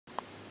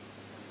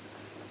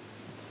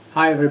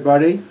Hi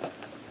everybody,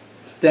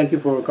 thank you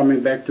for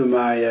coming back to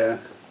my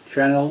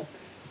channel,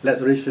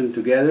 Let's Listen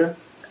Together.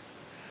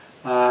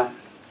 Uh,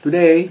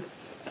 Today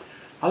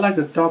I'd like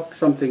to talk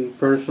something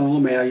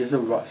personal,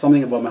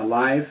 something about my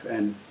life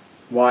and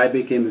why I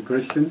became a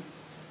Christian.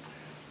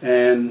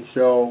 And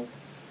so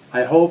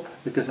I hope,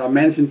 because I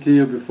mentioned to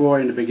you before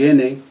in the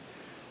beginning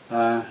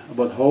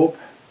about hope,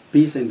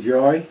 peace and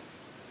joy.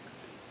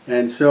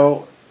 And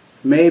so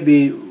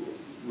maybe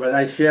when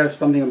I share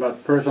something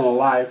about personal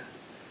life,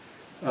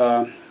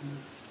 uh,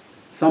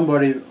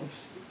 somebody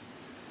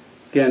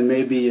can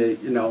maybe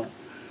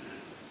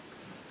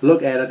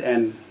look at it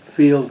and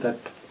feel that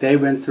they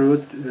went through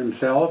it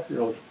themselves,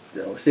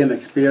 same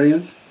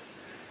experience.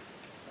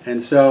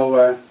 And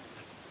so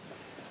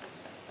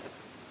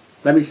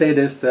let me say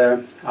this: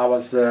 I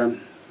was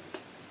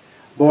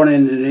born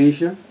in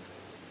Indonesia,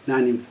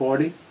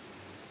 1940,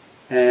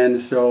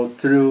 and so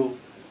through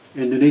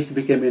Indonesia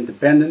became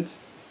independent.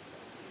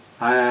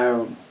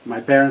 My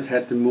parents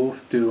had to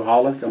move to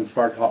Holland. I'm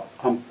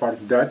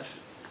part Dutch,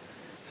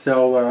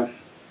 so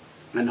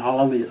in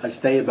Holland I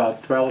stayed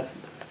about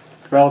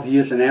 12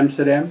 years in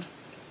Amsterdam,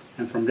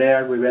 and from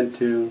there we went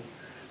to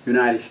the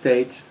United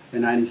States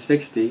in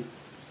 1960.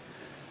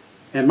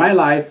 In my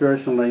life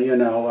personally,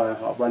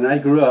 when I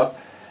grew up,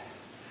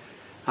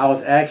 I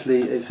was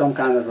actually some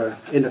kind of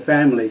in the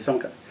family,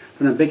 from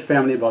a big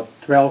family, about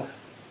 12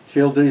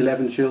 children,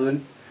 11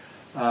 children.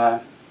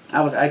 I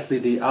was actually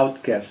the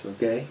outcast,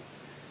 okay?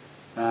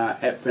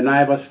 When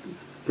I was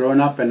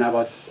growing up and I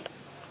was,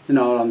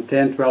 on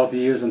 10, 12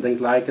 years and things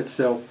like it,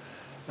 so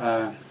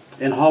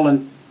in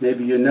Holland,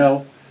 maybe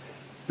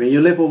when you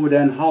live over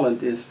there in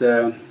Holland,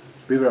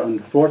 we were on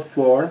the fourth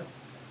floor,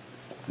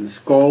 and it's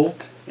cold,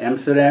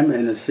 Amsterdam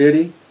in the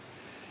city,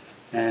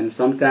 and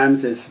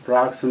sometimes it's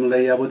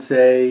approximately, I would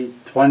say,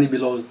 20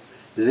 below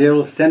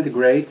 0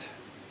 centigrade,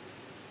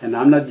 and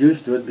I'm not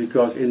used to it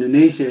because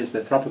Indonesia is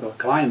the tropical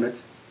climate.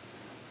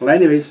 Well,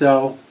 anyway,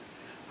 so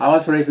I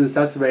was raised in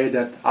such a way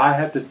that I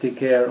had to take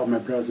care of my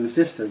brothers and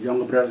sisters,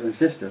 younger brothers and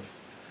sisters.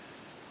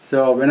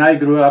 So when I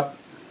grew up,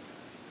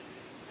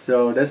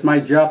 so that's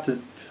my job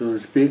to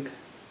speak.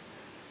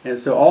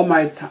 And so all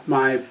my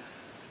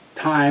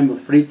time, or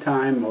free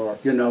time, or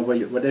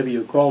whatever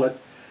you call it,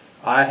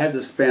 I had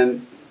to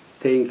spend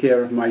taking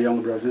care of my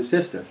young brothers and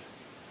sisters.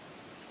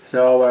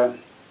 So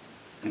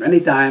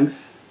many times,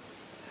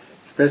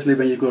 especially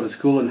when you go to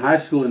school in high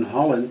school in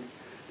Holland,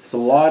 there's a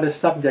lot of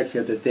subjects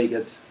you have to take.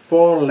 It's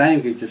 4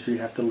 languages you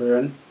have to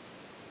learn,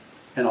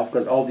 and of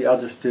course all the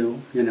others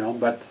too,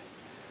 but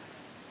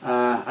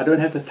I don't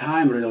have the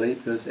time really,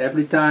 because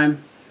every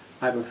time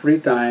I have a free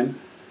time,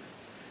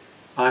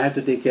 I have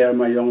to take care of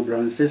my younger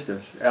brothers and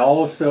sisters. I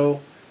also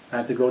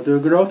have to go to the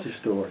grocery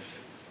stores.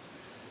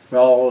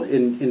 Well,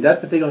 in that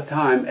particular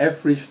time,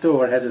 every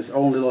store has its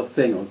own little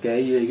thing,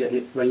 okay?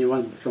 When you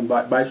want to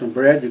buy some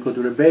bread, you go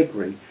to the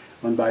bakery.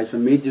 When you buy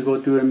some meat, you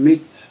go to a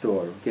meat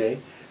store, okay?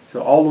 So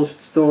all those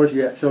stores,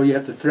 so you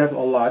have to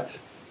travel a lot.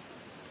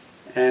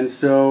 And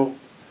so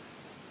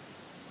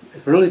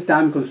it's really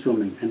time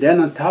consuming. And then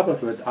on top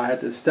of it, I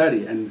had to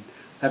study. And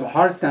I have a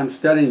hard time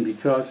studying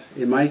because,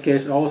 in my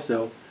case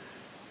also,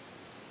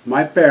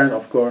 my parents,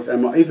 of course,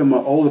 and even my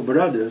older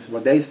brothers,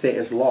 what they say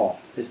is law.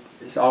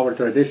 It's our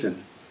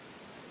tradition.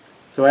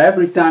 So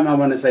every time I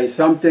want to say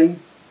something,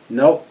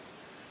 no,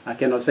 I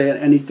cannot say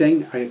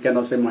anything. I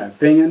cannot say my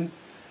opinion.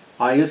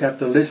 I just have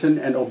to listen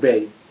and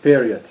obey,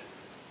 period.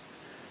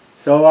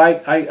 So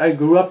I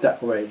grew up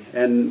that way,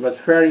 and it was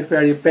very,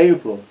 very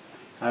painful.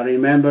 I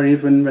remember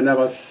even when I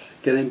was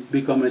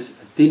become a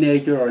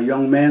teenager or a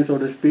young man, so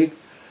to speak,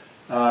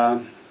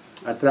 I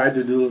tried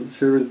to do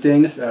certain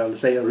things,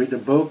 say read a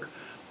book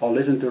or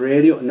listen to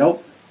radio.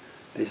 Nope.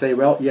 They say,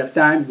 well, you have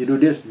time, you do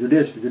this, do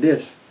this, do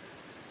this.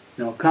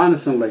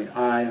 Constantly,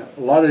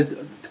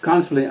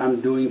 constantly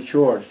I'm doing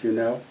chores,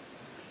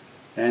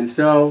 And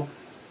so,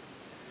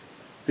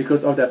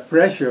 because of that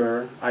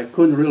pressure, I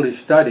couldn't really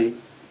study.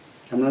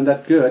 I'm not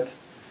that good.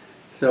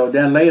 So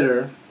then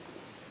later,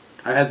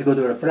 I had to go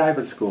to a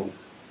private school.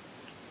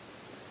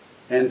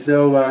 And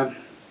so,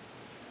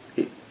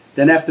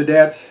 then after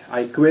that,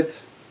 I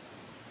quit.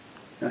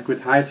 I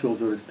quit high school,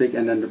 so to speak,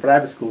 and then the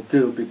private school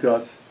too,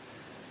 because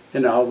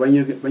when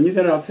you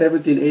get out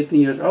 17, 18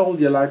 years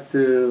old, you like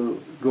to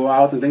go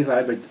out and things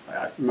like that.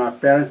 But my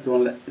parents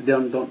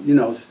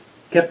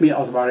kept me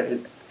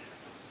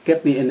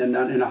kept me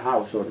in a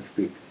house, so to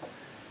speak.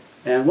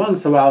 And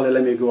once in a while they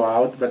let me go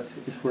out, but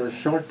it's for a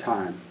short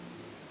time.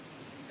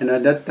 And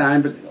at that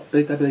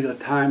particular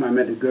time, I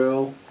met a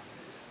girl.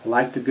 I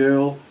liked the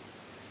girl,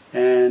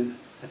 and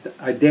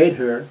I date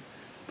her.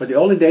 But the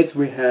only dates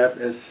we have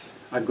is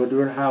I go to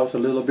her house a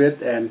little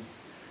bit, and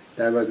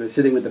we're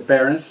sitting with the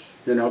parents.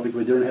 Because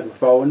we don't have a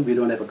phone, we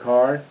don't have a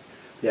car.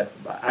 Yeah,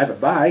 I have a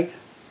bike.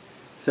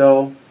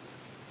 So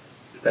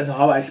that's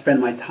how I spend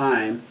my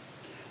time.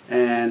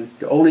 And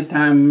the only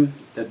time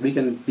that we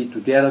can be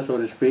together, so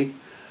to speak,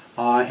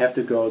 I have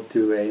to go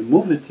to a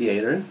movie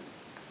theater.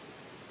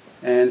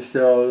 And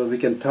so we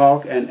can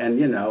talk and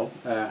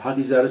hug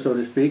each other, so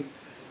to speak.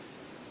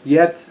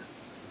 Yet,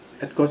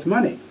 it costs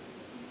money.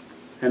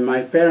 and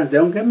my parents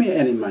don't give me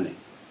any money.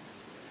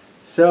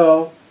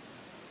 So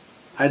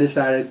I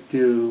decided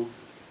to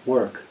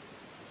work.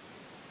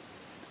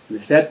 And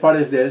the sad part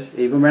is this: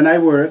 even when I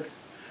work,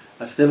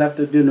 I still have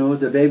to do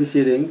the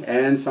babysitting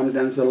and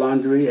sometimes the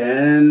laundry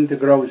and the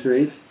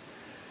groceries.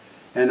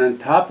 And on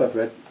top of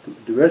it,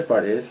 the worst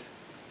part is,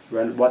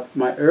 when what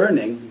my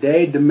earning,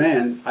 they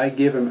demand I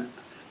give them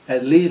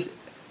at least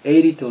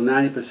 80 to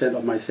 90%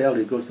 of my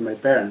salary goes to my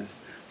parents.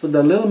 So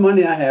the little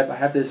money I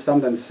have to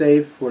sometimes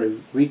save for a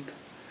week,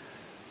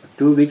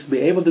 2 weeks, be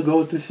able to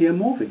go to see a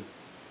movie.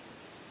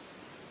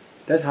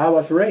 That's how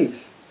I was raised.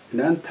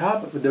 And on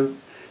top of the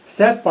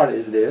sad part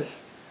is this,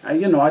 I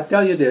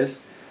tell you this,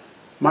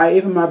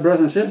 even my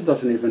brothers and sisters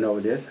doesn't even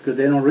know this because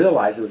they don't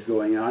realize what's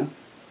going on.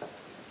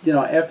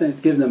 After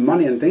giving them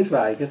money and things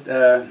like it,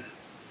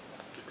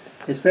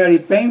 it's very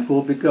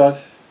painful because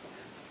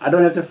I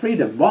don't have the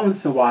freedom.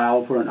 Once in a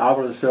while, for an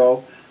hour or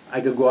so,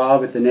 I could go out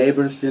with the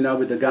neighbors,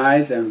 with the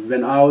guys, and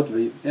went out.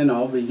 We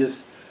just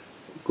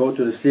go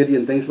to the city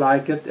and things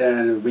like it,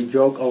 and we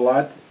joke a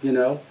lot,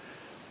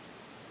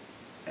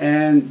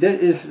 And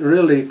this is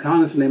really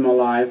constantly in my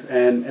life,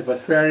 and it was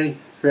very,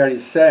 very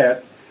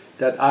sad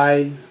that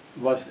I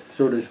was,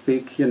 so to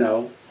speak,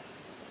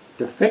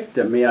 the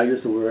victim, may I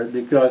use the word,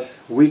 because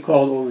we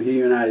call it over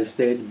here in the United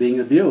States being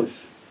abused.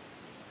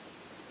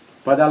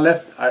 But I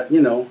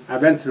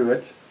went through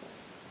it.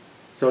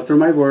 So through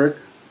my work,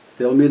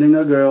 still meeting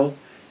a girl,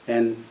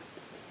 and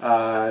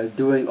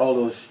doing all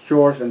those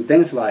chores and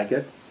things like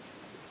it,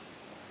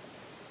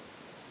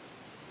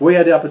 we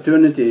had the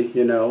opportunity,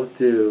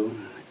 to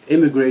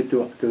immigrate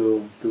to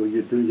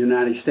the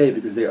United States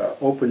because they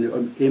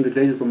opened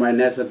immigration for my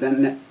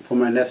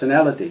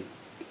nationality.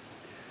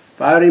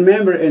 But I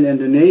remember in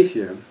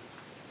Indonesia,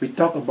 we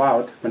talked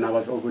about when I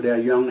was over there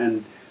young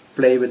and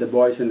play with the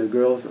boys and the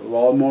girls,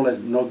 well, more or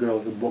less, not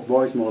girls,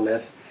 boys more or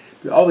less.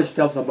 We always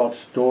tell us about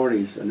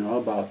stories,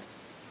 about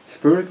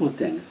spiritual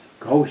things,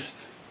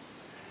 ghosts,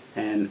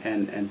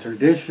 and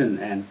tradition,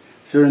 and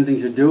certain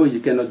things you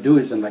cannot do.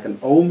 It's like an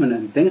omen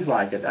and things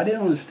like it. I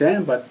didn't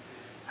understand, but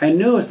I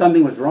knew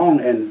something was wrong,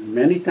 and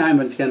many times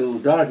when it's getting a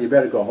little dark, you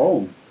better go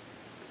home.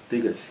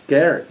 You get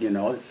scared,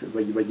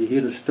 when you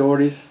hear the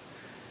stories.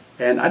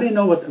 And I didn't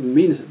know what it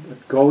means,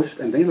 ghosts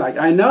and things like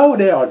that. I know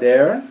they are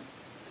there.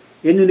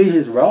 Indonesia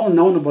is well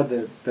known about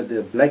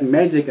the black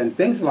magic and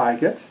things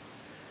like it.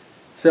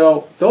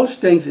 So those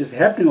things is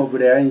happening over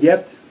there, and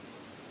yet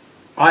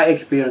I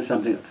experienced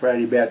something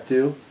very bad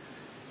too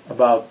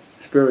about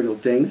spiritual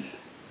things.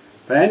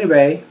 But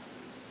anyway,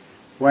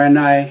 when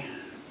I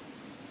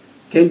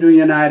came to the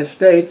United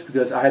States,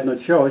 because I had no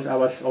choice, I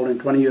was only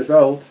 20 years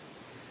old,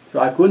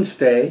 so I couldn't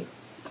stay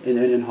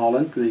in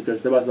Holland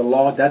because there was a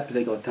law at that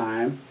particular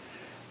time.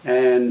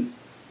 And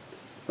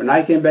when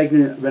I came back,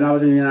 when I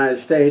was in the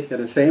United States, I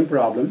had the same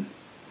problem.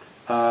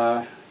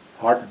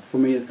 Hard for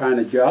me to find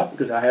a job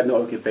because I have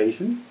no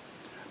occupation,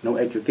 no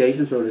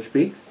education, so to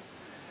speak.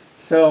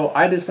 So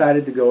I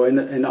decided to go in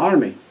the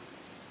army.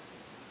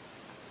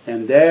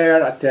 And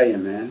there, I tell you,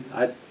 man,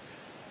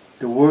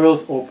 the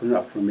world's opened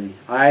up for me.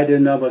 I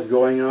didn't know what's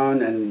going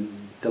on, and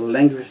the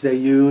language they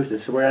use, the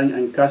swearing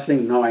and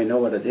cussing, now I know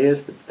what it is,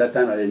 but at that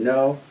time I didn't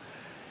know.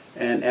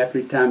 And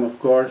every time, of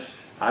course,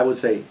 I would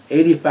say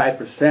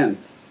 85%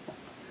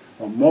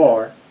 or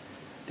more,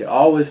 they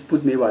always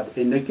put me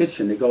in the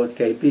kitchen. They go with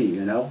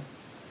KP,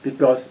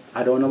 because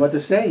I don't know what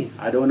to say.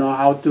 I don't know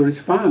how to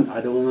respond.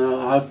 I don't know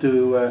how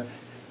to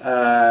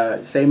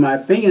say my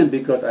opinion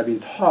because I've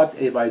been taught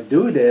if I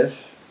do this,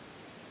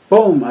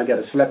 boom, I get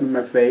a slap in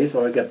my face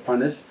or I get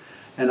punished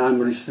and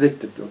I'm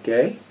restricted,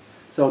 okay?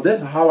 So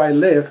that's how I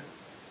live,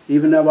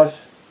 even though I was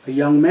a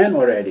young man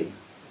already.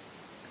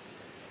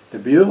 The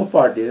beautiful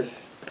part is,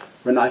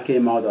 when I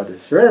came out of the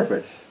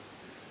service,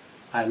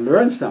 I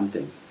learned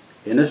something.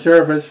 In the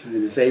service,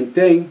 the same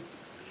thing.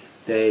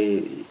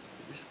 They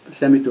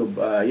sent me to,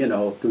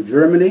 to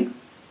Germany,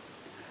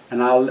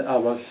 and I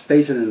was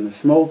stationed in a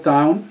small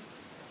town,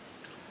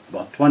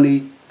 about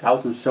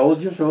 20,000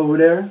 soldiers over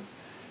there,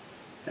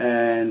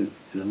 and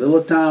in a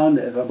little town,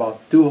 there's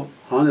about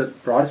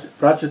 200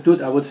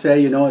 prostitutes, I would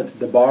say,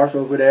 the bars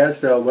over there.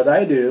 So what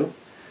I do,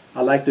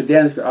 I like to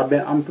dance.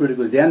 I'm a pretty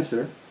good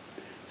dancer.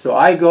 So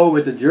I go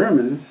with the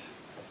Germans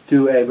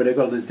to what they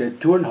call the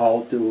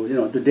Turnhall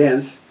to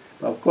dance.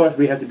 But of course,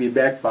 we have to be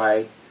back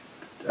by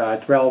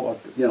 12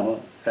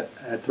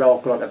 at 12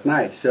 o'clock at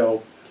night.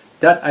 So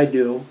that I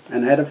do.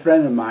 And I had a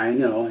friend of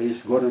mine,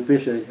 he's Gordon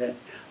Fisher.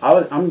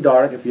 I'm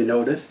dark, if you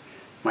notice.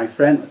 My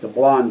friend, the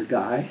blonde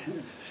guy,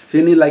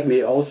 skinny like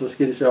me, also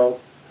skinny. So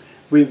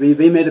we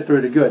made it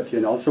pretty good,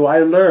 So I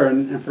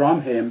learned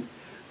from him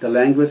the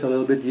language a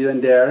little bit here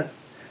and there.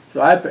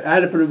 So I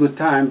had a pretty good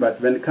time.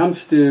 But when it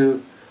comes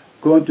to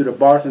going to the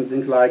bars and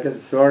things like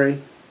it,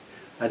 sorry,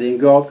 I didn't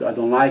go. I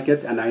don't like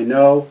it, and I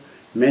know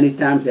many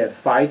times they have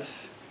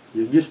fights.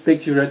 You just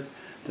picture it.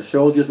 The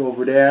soldiers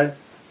over there,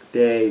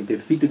 they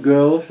feed the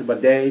girls,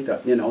 but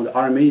the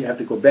army, you have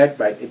to go back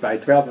by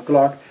 12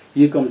 o'clock.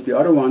 Here comes the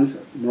other ones,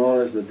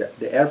 more or less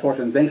the Air Force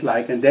and things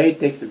like, and they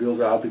take the girls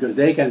out because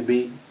they can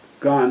be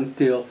gone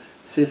till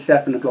 6,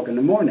 7 o'clock in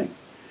the morning.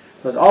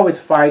 There's always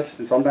fights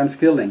and sometimes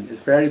killing.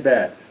 It's very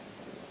bad.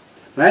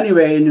 But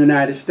anyway, in the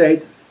United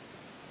States,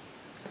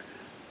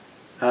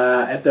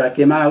 after I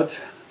came out,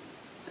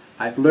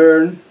 I've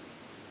learned,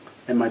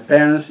 and my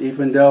parents,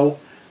 even though,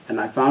 and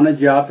I found a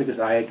job because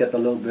I get a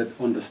little bit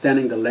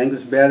understanding the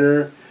language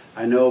better.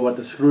 I know what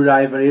the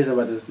screwdriver is and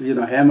what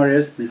the hammer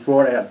is.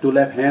 Before I had 2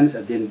 left hands,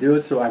 I didn't do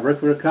it, so I worked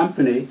for a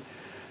company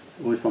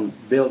who was from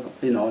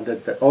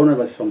the owner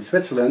was from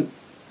Switzerland,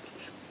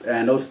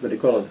 and those what they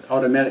call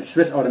it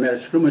Swiss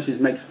automatic screw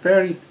machines makes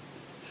very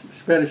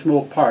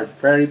small parts,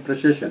 very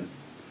precision.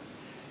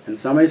 And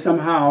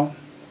somehow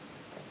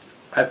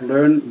I've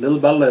learned little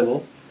by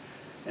little,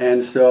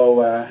 and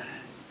so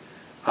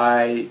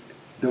I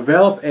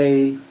developed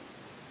a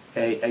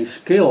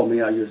skill,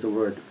 may I use the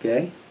word,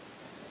 okay?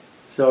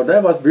 So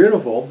that was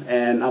beautiful,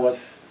 and I was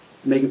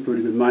making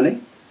pretty good money.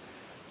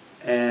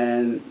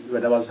 And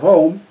when I was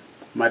home,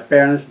 my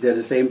parents did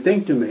the same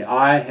thing to me.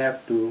 I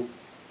have to,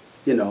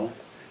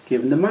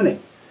 give them the money.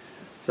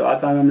 So I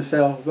thought to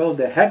myself, well,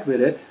 the heck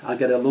with it. I'll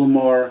get a little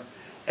more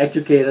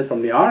educated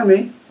from the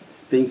army,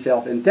 being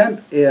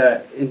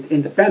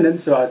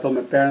independent. So I told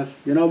my parents,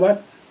 you know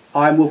what?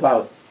 I move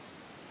out.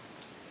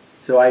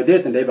 So I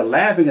did, and they were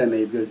laughing at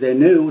me because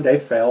they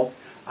felt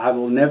I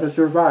will never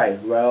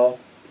survive. Well,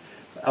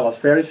 I was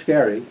very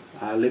scary.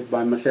 I lived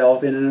by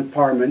myself in an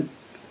apartment.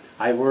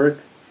 I work,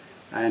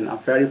 and I'm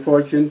very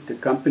fortunate. The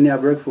company I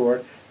work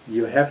for,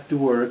 you have to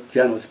work,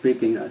 generally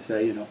speaking, I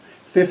say,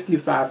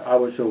 55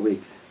 hours a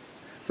week.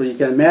 So you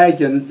can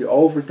imagine the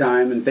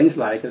overtime and things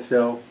like it.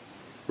 So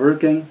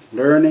working,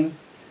 learning,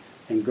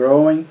 and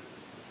growing.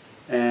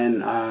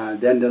 And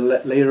then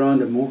later on,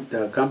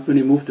 the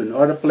company moved to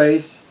another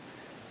place.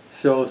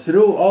 So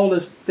through all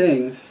these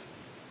things,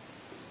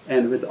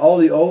 and with all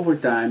the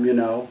overtime,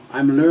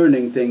 I'm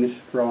learning things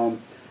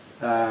from,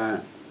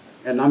 and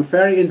I'm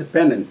very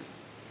independent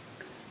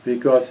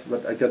because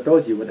what I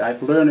told you, what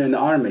I've learned in the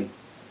army.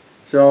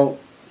 So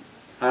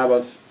I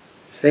was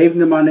saving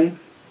the money.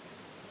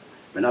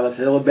 When I was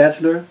still a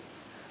bachelor,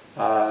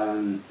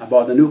 I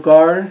bought a new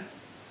car,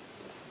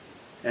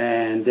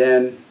 and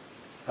then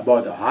I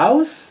bought a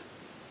house,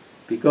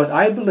 because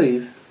I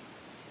believe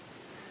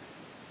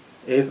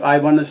if I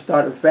want to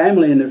start a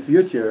family in the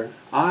future,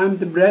 I'm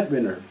the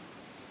breadwinner.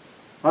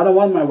 I don't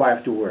want my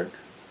wife to work.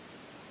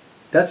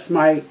 That's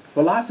my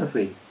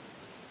philosophy.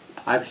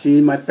 I've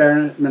seen my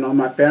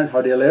parents,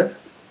 how they live.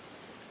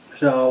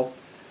 So,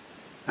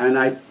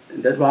 and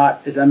that's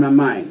what is in my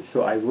mind.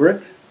 So I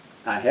work,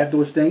 I have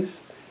those things.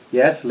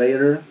 Yes,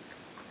 later,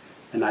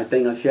 and I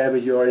think I shared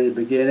with you already in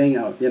the beginning,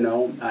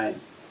 I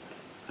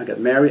got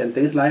married and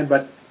things like that.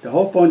 But the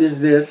whole point is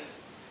this: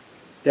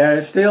 there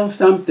is still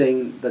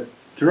something that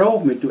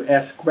drove me to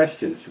ask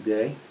questions,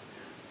 okay?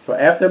 So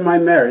after my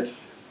marriage,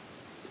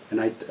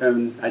 and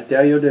I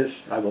tell you this,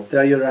 I will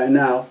tell you right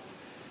now,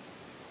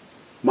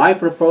 my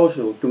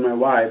proposal to my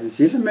wife, and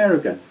she's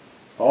American.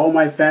 All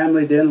my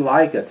family didn't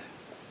like it.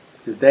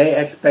 Because they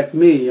expect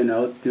me,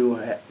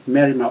 to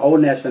marry my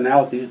own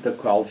nationality, the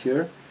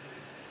culture.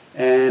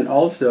 And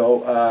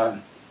also,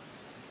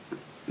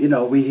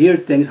 we hear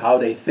things how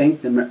they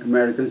think, the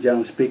Americans,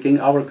 generally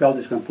speaking. Our culture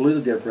is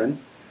completely different.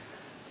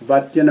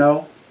 But, in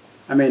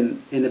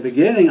the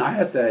beginning, I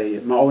had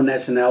my own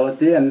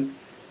nationality, and,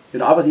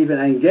 I was even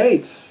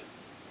engaged.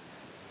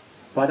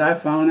 But I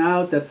found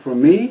out that for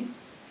me,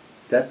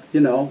 that,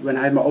 when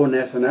I had my own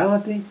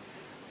nationality,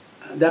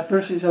 that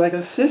person is like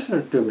a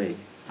sister to me.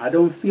 I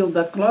don't feel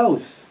that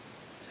close.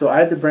 So I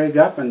had to break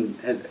up, and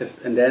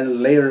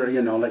then later,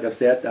 like I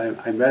said,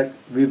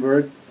 we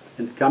worked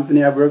in the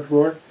company I worked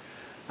for.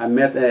 I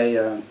met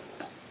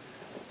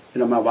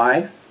my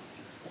wife.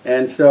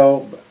 And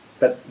so,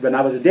 but when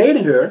I was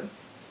dating her,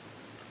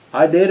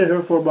 I dated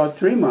her for about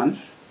 3 months.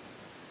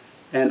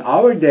 And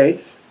our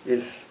date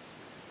is,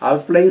 I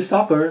was playing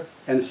soccer,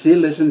 and she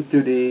listened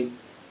to the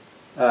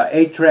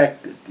 8-track,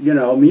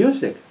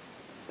 music.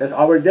 That's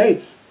our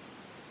dates.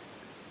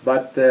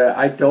 But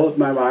I told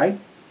my wife,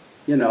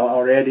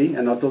 already,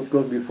 and I told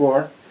girls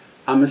before,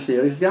 I'm a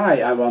serious guy.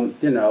 I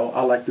want,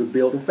 I like to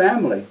build a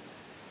family.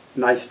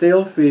 And I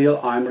still feel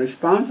I'm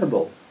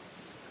responsible.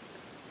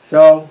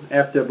 So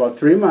after about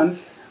 3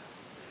 months,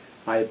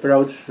 I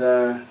approached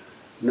my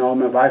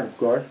wife, of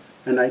course,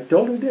 and I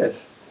told her this.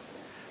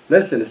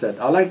 Listen, I said,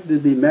 I like to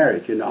be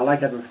married, I like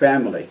to have a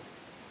family.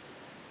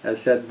 I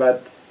said,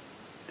 but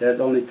there's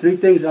only 3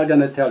 things I'm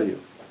going to tell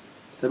you.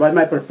 So that was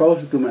my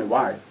proposal to my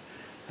wife.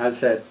 I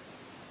said,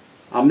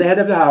 I'm the head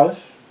of the house.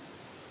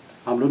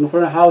 I'm looking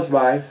for a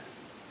housewife.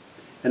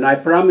 And I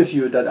promise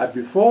you that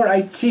before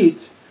I cheat,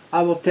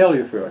 I will tell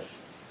you first.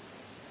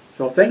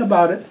 So think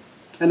about it,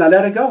 and I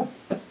let it go.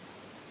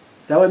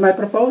 That was my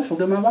proposal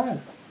to my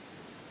wife.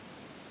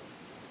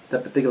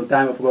 That particular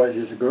time, of course,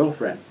 she's a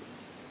girlfriend.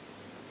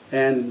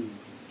 And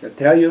I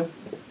tell you,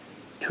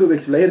 2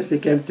 weeks later, she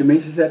came to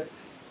me, she said,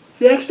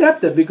 she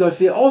accepted because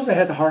she also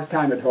had a hard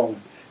time at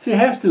home. She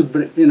has to,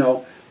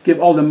 give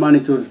all the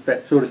money, so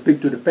to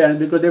speak, to the parents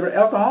because they were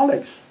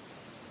alcoholics.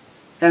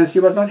 And she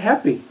was not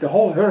happy. Her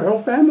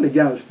whole family,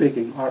 generally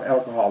speaking, are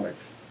alcoholics.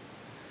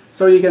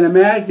 So you can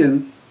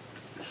imagine,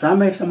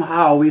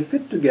 somehow we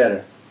fit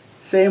together.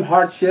 Same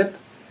hardship,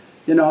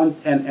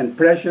 and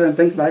pressure and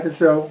things like that.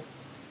 So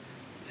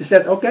she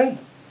said, okay,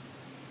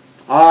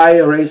 I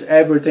arranged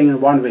everything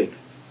in 1 week.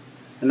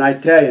 And I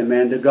tell you,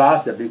 man, the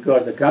gossip,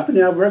 because the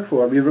company I work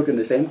for, we work in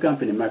the same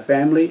company, my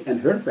family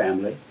and her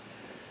family,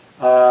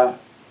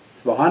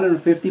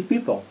 150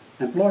 people,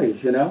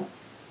 employees, And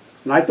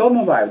I told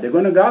my wife, they're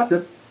going to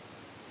gossip.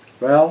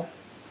 Well,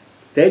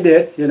 they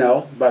did,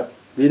 but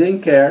we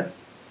didn't care.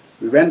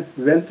 We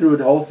went through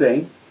the whole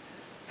thing.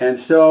 And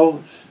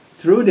so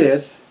through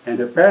this, and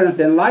her parents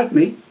didn't like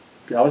me,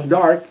 because I was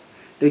dark.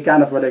 They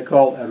kind of what they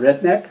call a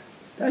redneck.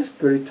 That's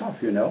pretty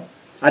tough,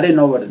 I didn't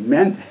know what it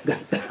meant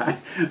at that time,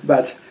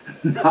 but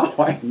now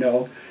I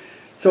know.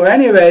 So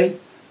anyway,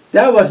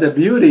 that was the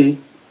beauty,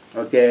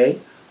 okay,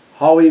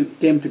 how we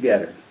came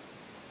together.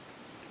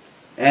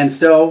 And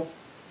so,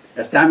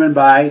 as time went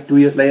by, 2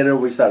 years later,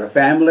 we started a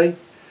family.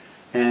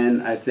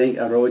 And I think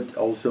I wrote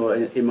also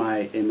in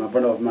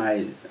one of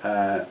my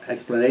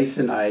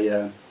explanation,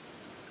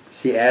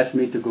 she asked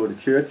me to go to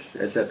church.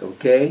 I said,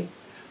 okay,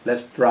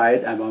 let's try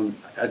it.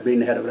 I've been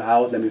the head of the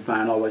house. Let me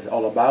find out what it's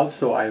all about.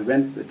 So I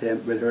went with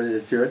her to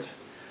the church,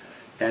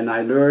 and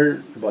I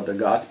learned about the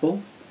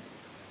gospel.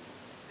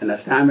 And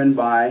as time went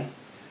by,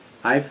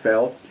 I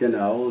felt,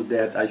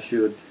 that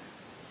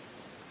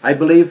I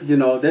believe,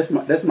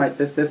 that's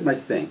my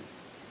thing.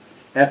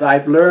 As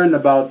I've learned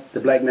about the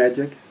black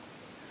magic,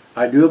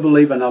 I do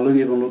believe, and I'll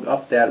even look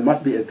up there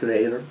must be a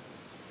creator.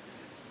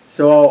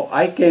 So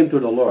I came to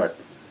the Lord.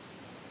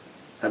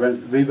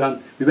 We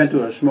went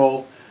to a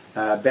small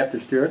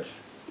Baptist church,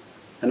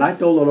 and I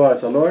told the Lord, I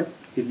said, Lord,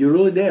 if you're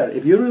really there,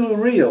 if you're really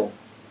real,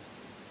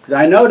 because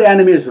I know the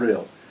enemy is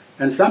real,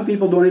 and some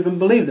people don't even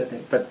believe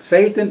that, but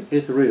Satan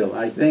is real.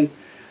 I think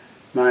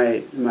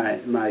my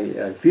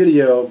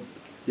video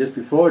just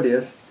before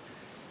this,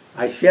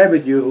 I shared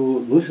with you who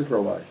Lucifer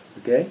was,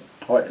 okay,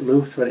 or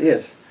Lucifer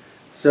is.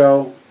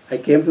 So I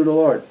came to the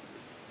Lord.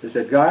 I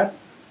said, God,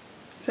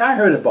 see, I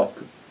heard about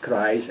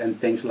Christ and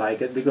things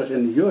like it, because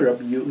in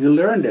Europe you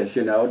learn this,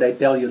 they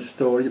tell you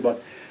stories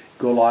about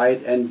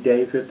Goliath and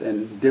David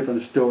and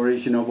different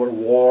stories, about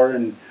war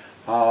and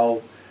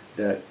how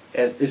the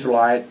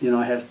Israelite,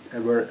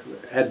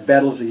 had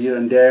battles here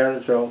and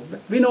there. So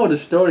we know the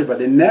story, but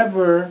they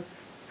never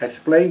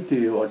explain to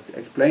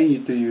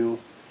you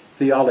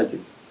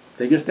theology.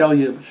 They just tell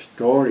you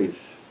stories.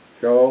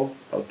 So,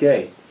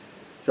 okay.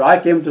 So I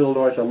came to the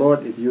Lord and said,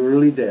 Lord, if you're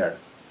really there,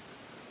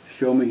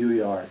 show me who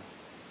you are.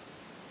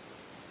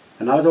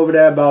 And I was over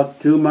there about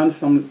 2 months,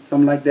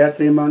 something like that,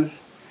 3 months,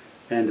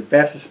 and the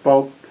pastor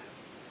spoke,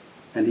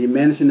 and he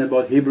mentioned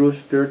about Hebrews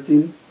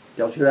 13,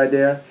 tells you right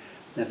there.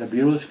 There's a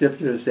beautiful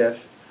scripture that says,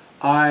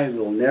 I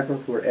will never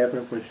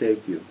forever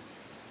forsake you.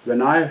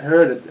 When I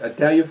heard it, I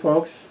tell you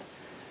folks,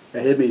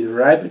 it hit me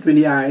right between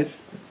the eyes,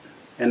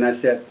 and I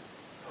said,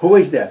 who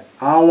is that?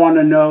 I want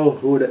to know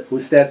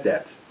who said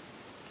that.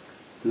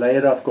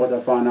 Later, of course, I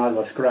found out it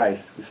was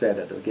Christ who said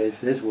it, okay, it's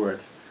his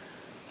words.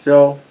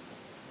 So,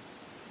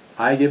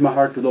 I gave my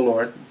heart to the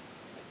Lord,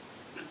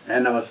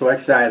 and I was so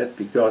excited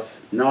because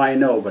now I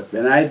know. But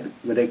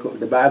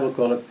the Bible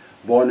called it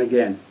born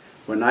again.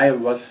 When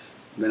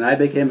I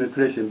became a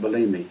Christian,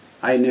 believe me,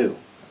 I knew.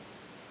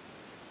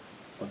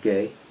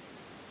 Okay,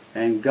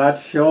 and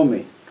God showed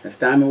me as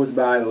time was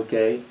by,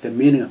 okay, the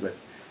meaning of it,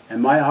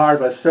 and my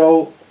heart was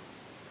so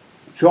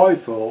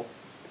joyful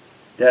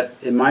that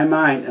in my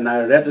mind, and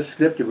I read the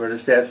scripture where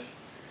it says,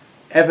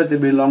 everything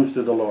belongs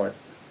to the Lord.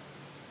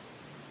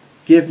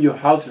 Give your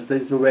houses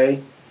things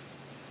away.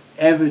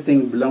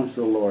 Everything belongs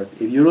to the Lord.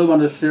 If you really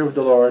want to serve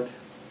the Lord,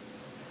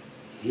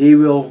 He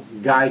will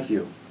guide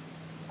you.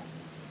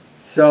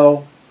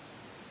 So,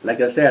 like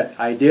I said,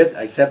 I did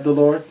accept the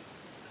Lord,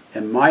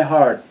 and my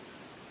heart,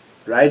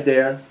 right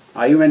there,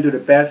 I even went to the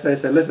pastor. I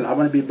said, listen, I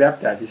want to be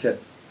baptized. He said,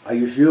 are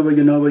you sure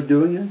you know what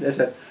you're doing? I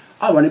said,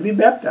 I want to be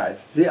baptized.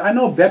 See, I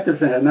know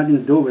baptism has nothing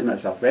to do with my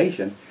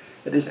salvation.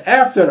 It is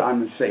after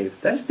I'm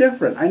saved. That's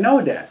different. I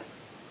know that.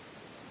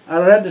 I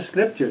read the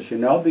scriptures,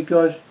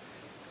 because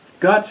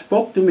God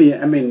spoke to me,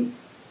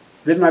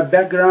 with my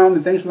background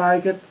and things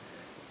like it.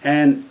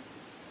 And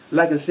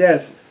like it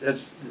says,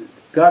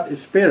 God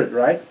is spirit,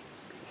 right?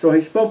 So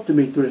He spoke to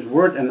me through His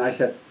word, and I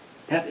said,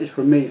 that is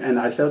for me. And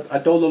I told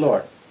the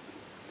Lord,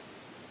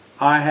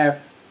 I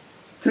have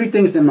 3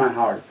 things in my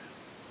heart,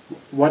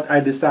 what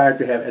I desire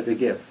to have as a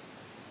gift.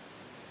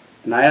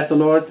 And I asked the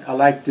Lord, I'd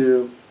like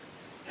to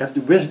have the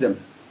wisdom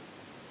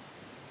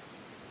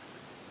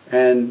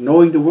and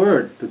knowing the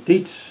word to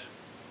teach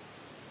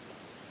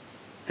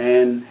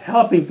and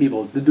helping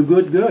people to do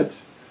good.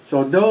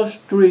 So those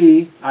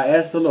 3, I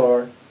asked the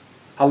Lord,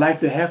 I'd like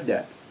to have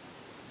that.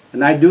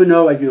 And I do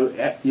know if you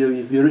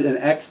read in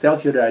Acts,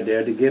 tells you right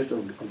there, the gifts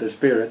of the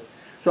Spirit.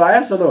 So I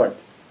asked the Lord,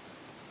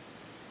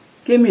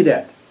 give me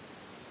that.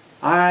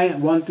 I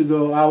want to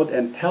go out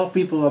and tell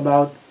people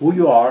about who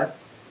you are.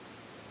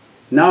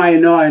 Now I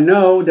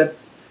know that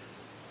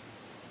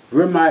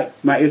where my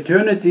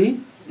eternity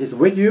is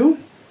with you,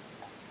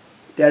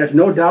 There is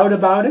no doubt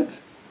about it.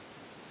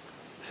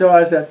 So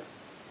I said,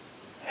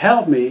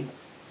 help me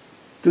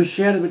to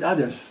share it with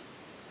others.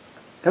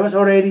 That was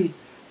already,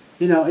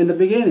 in the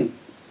beginning.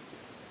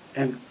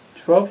 And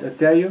folks, I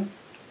tell you,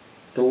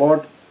 the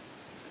Lord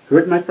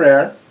heard my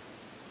prayer.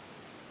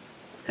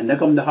 And then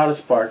comes the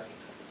hardest part.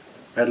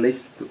 At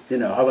least,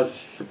 I was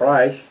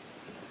surprised.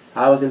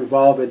 I was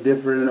involved with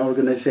different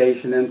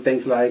organizations and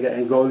things like that,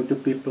 and going to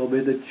people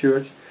with the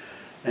church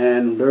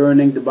and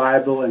learning the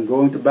Bible and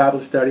going to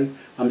Bible study.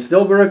 I'm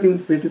still working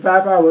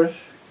 55 hours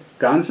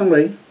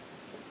constantly.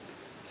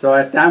 So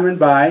as time went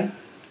by,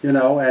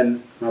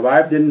 and my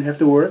wife didn't have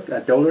to work. I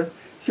told her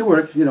she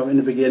works, in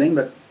the beginning,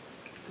 but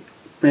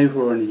maybe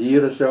for a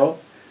year or so.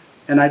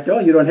 And I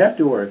told her, you don't have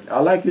to work. I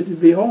like you to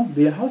be home,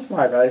 be a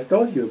housewife. I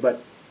told you,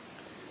 but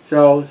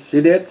so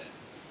she did.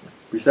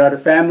 We started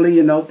a family,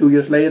 2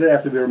 years later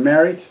after we were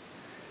married.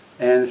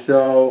 And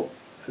so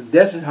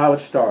this is how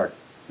it started,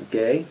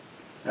 okay?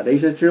 I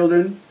raised the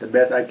children the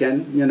best I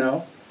can,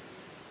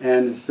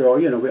 And so,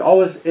 we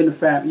always in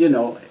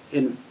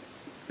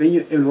when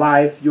you in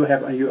life you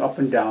have you up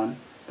and down,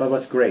 but it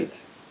was great.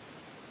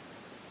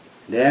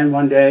 Then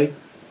one day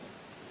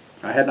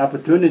I had an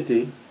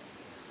opportunity.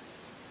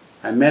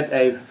 I met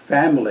a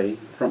family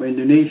from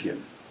Indonesia,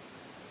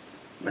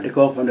 what they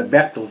call from the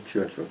Bethel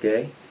Church,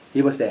 okay?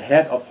 He was the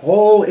head of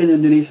whole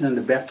Indonesia in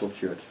the Bethel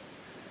Church.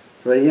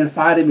 So he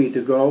invited me to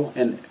go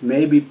and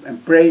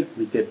pray.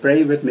 They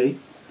pray with me,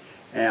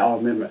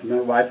 and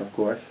my wife, of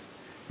course.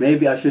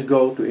 Maybe I should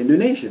go to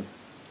Indonesia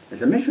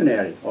as a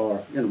missionary or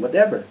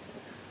whatever.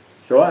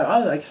 So I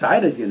was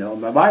excited.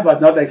 My wife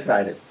was not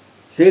excited.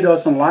 She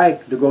doesn't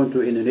like to go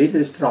to Indonesia.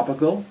 It's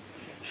tropical.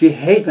 She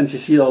hates when she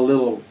sees a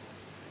little,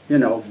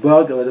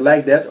 bug or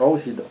like that. Oh,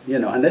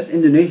 and that's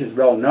Indonesia is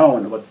well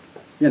known about,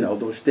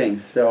 those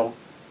things. So.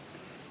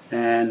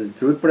 And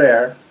through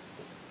prayer,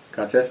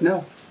 God says,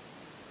 no.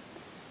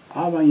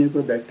 I want you to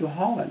go back to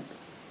Holland.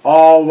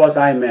 Oh, was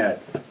I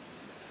mad.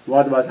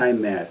 What was I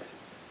mad?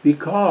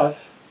 Because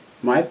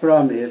my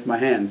problem is my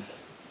hands.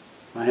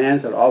 My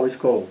hands are always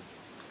cold.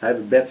 I have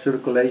a bad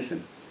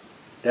circulation.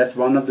 That's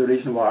one of the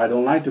reasons why I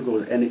don't like to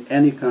go to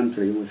any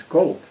country which is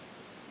cold.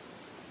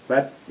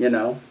 But,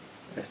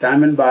 as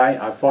time went by,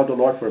 I fought the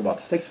Lord for about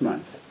 6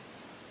 months.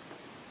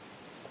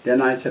 Then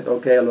I said,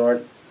 okay,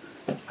 Lord,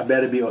 I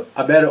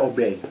better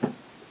obey.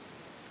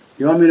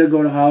 You want me to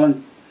go to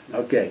Holland?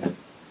 Okay.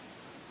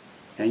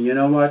 And you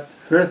know what?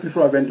 First,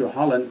 before I went to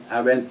Holland,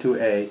 I went to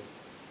a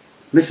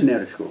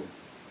missionary school.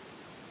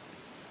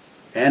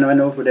 And I went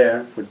over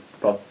there for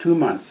about 2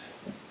 months.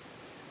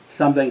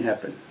 Something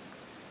happened.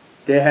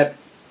 They had,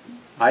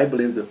 I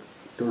believe, the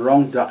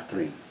wrong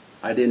doctrine.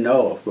 I didn't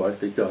know, of course,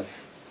 because,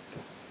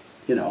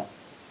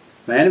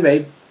 But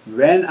anyway,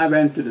 when I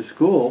went to the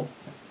school,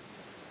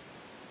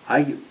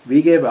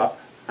 we gave up.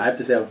 I have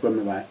to say, of course,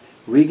 my wife,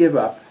 we gave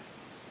up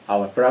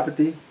our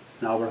property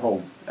and our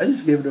home. I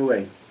just gave it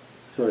away,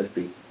 so to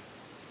speak.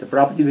 The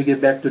property we give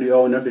back to the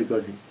owner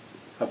because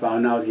I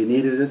found out he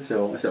needed it,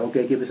 so I said,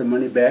 okay, give us some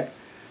money back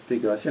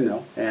because,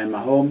 and my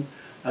home,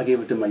 I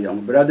gave it to my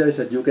young brother. I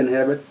said, you can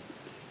have it.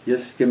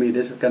 Just give me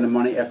this kind of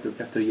money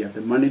after you have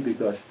the money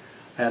because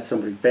I had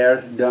some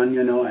repairs done,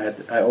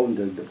 I owned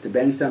the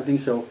bank something,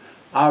 so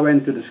I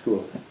went to the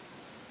school.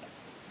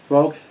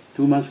 Folks,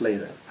 2 months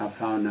later, I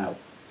found out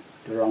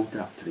the wrong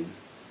doctrine.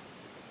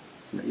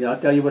 I'll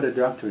tell you what the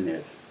doctrine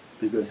is,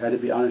 because I had to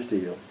be honest to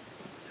you.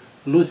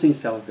 Losing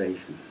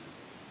salvation.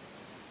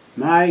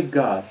 My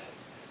God,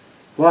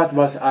 what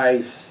was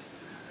I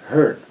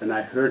hurt when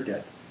I heard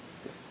that?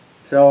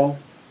 So,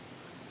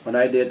 what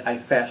I did, I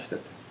fasted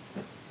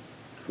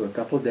for a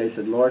couple of days. I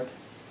said, Lord,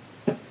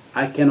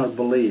 I cannot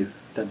believe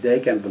that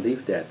they can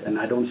believe that, and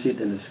I don't see it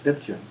in the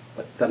scripture,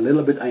 but a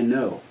little bit I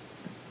know.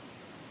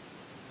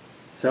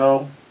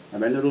 So, I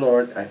went to the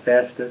Lord, I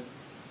fasted,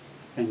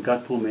 and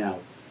God pulled me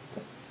out.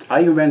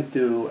 I went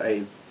to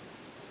a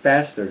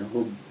pastor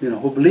who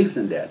believes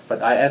in that,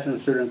 but I asked him a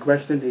certain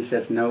question. He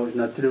says, no, it's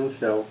not true.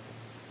 So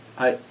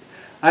I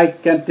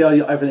can't tell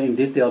you everything in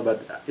detail,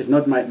 but it's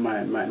not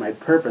my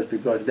purpose,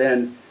 because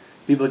then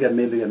people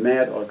maybe get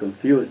mad or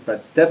confused.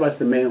 But that was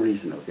the main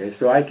reason, okay?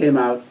 So I came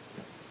out.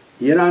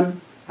 Here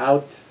I'm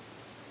out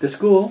to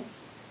school,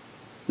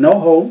 no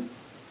home,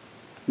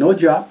 no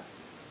job,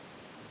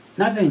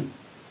 nothing.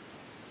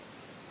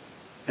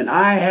 And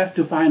I have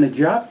to find a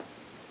job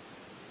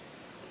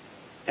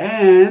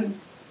and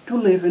to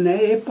live in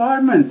an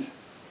apartment.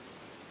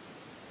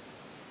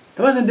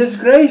 It was a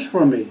disgrace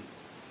for me.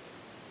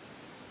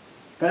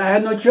 But I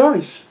had no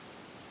choice.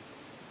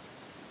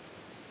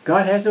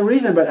 God has a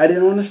reason, but I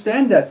didn't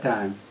understand that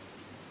time.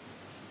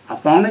 I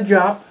found a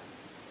job.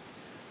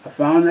 I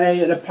found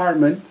an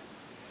apartment.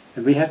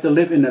 And we had to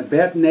live in a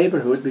bad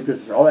neighborhood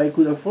because it's all I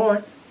could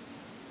afford.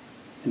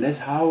 And that's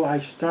how I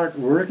start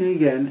working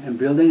again and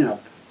building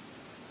up.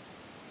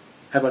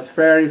 It was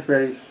very,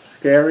 very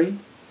scary.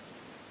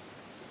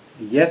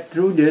 Yet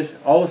through this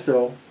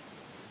also,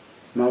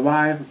 my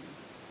wife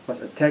was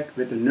attacked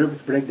with a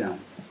nervous breakdown.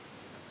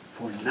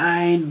 For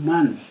 9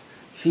 months,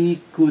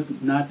 she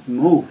could not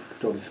move,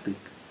 so to speak.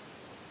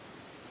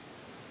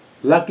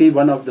 lucky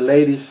one of the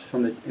ladies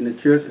in the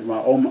church, it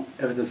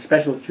was a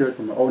special church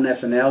from my own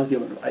nationality,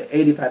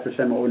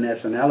 85% my own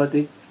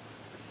nationality.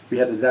 We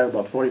had to drive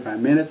about 45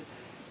 minutes.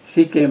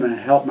 She came and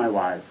helped my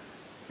wife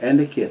and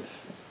the kids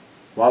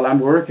while I'm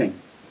working.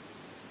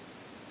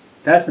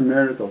 That's a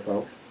miracle,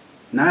 folks.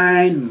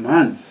 9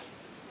 months.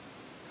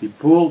 We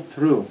pulled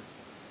through.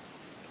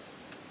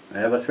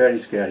 That was very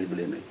scary,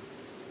 believe me.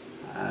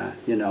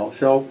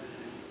 So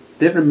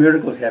different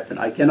miracles happen.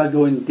 I cannot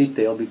go in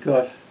detail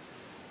because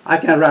I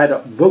can write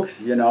up books,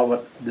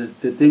 what the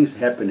things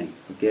happening,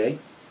 okay?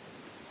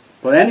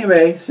 But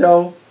anyway,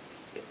 so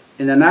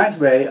in a nice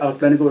way, I was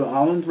planning to go to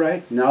Holland,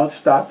 right? Now it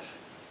stops,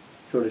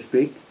 so to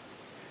speak.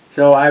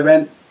 So I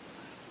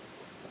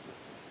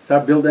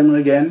started building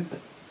again.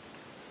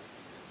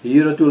 A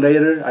year or two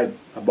later, I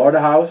bought a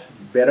house,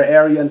 better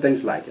area and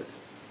things like it.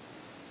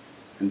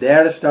 And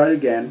there I started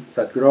again,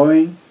 start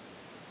growing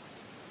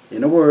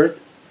in a word,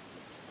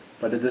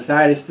 but the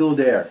desire is still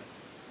there.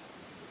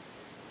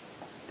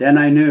 Then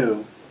I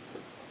knew,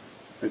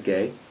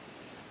 okay,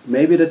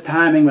 maybe the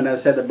timing when I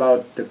said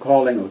about the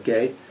calling,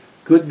 okay,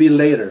 could be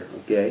later,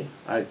 okay.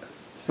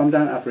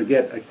 Sometimes I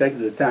forget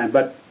exactly the time,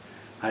 but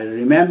I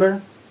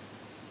remember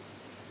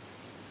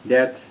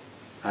that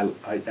I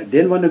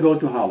didn't want to go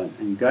to Holland,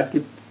 and God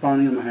kept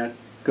pounding in my head,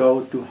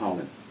 go to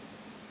Holland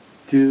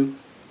to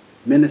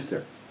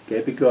minister,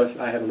 okay, because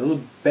I have a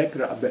little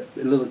background, a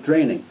little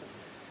training,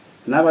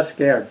 and I was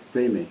scared,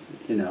 believe me,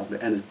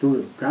 and it's to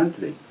the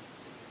country.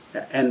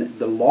 And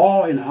the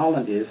law in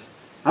Holland is,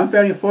 I'm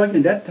very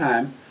fortunate at that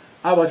time,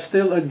 I was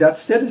still a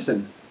Dutch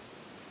citizen.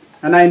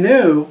 And I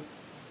knew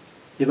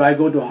if I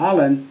go to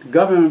Holland, the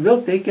government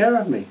will take care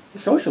of me.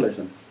 It's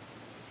socialism.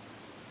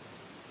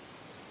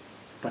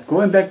 But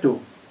going back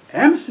to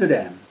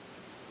Amsterdam,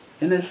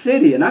 in the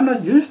city, and I'm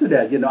not used to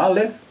that. I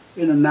live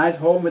in a nice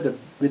home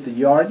with the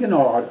yard,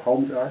 how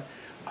homes are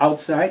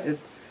outside.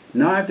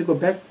 Now I have to go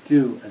back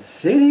to a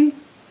city.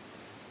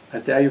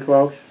 I tell you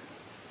folks,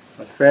 it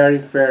was very,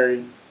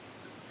 very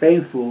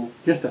painful,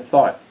 just a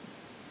thought.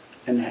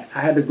 And I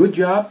had a good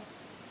job.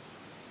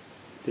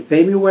 They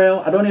pay me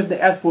well. I don't have to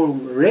ask for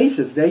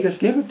raises. They just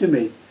give it to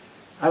me.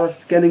 I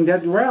was getting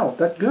that well,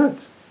 that good.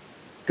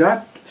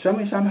 God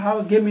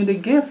somehow gave me the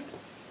gift.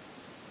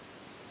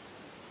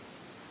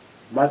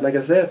 But like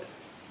I said,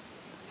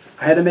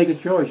 I had to make a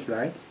choice,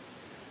 right?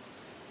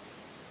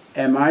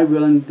 Am I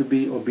willing to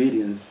be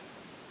obedient?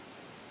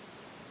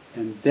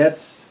 And that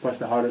was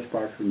the hardest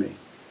part for me.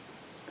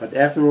 But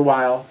after a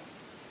while,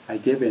 I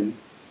gave in,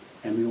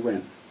 and we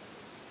went.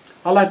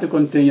 I'd like to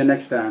continue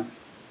next time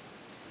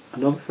a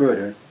little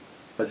further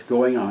what's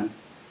going on.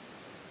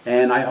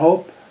 And I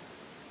hope,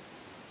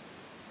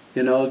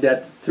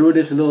 that through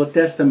this little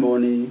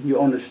testimony,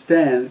 you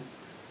understand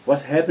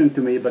what's happening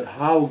to me, but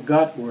how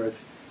God works.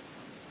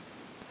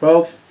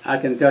 Folks, I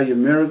can tell you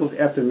miracles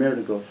after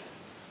miracles,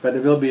 but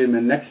it will be in my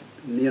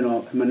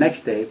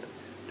next tape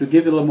to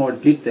give you a little more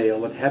detail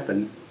what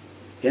happened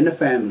in the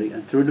family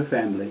and through the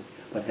family,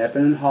 what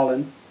happened in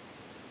Holland,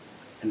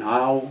 and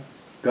how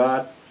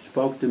God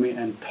spoke to me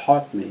and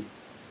taught me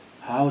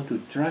how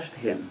to trust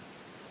Him.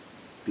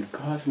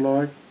 Because,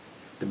 Lord,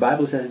 the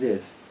Bible says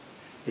this,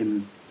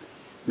 in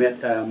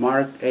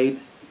Mark 8:36,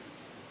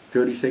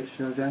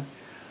 says that,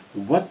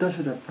 what does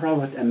it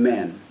profit a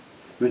man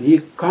when he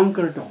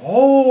conquers the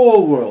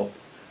whole world,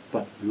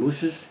 but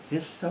loses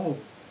his soul?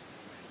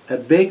 A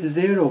big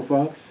zero,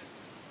 folks.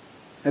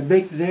 A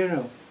big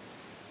zero.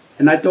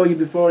 And I told you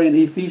before in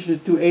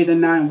Ephesians 2:8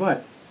 and 9,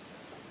 what?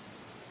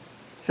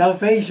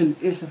 Salvation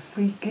is a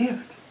free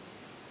gift.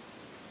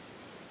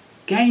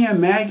 Can you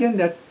imagine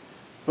that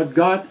what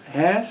God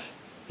has,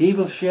 He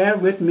will share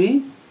with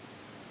me?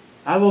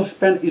 I will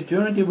spend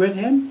eternity with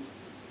Him?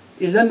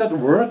 Isn't that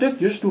worth it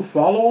just to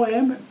follow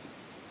Him?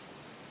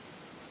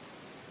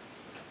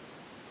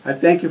 I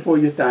thank you for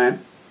your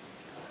time.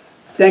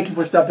 Thank you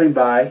for stopping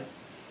by.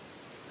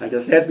 Like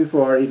I said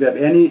before, if you have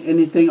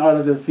anything out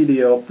of the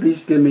video,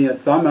 please give me a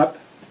thumb up.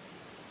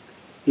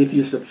 If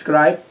you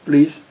subscribe,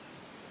 please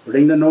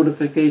ring the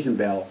notification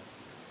bell.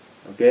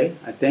 Okay?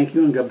 I thank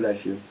you and God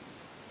bless you.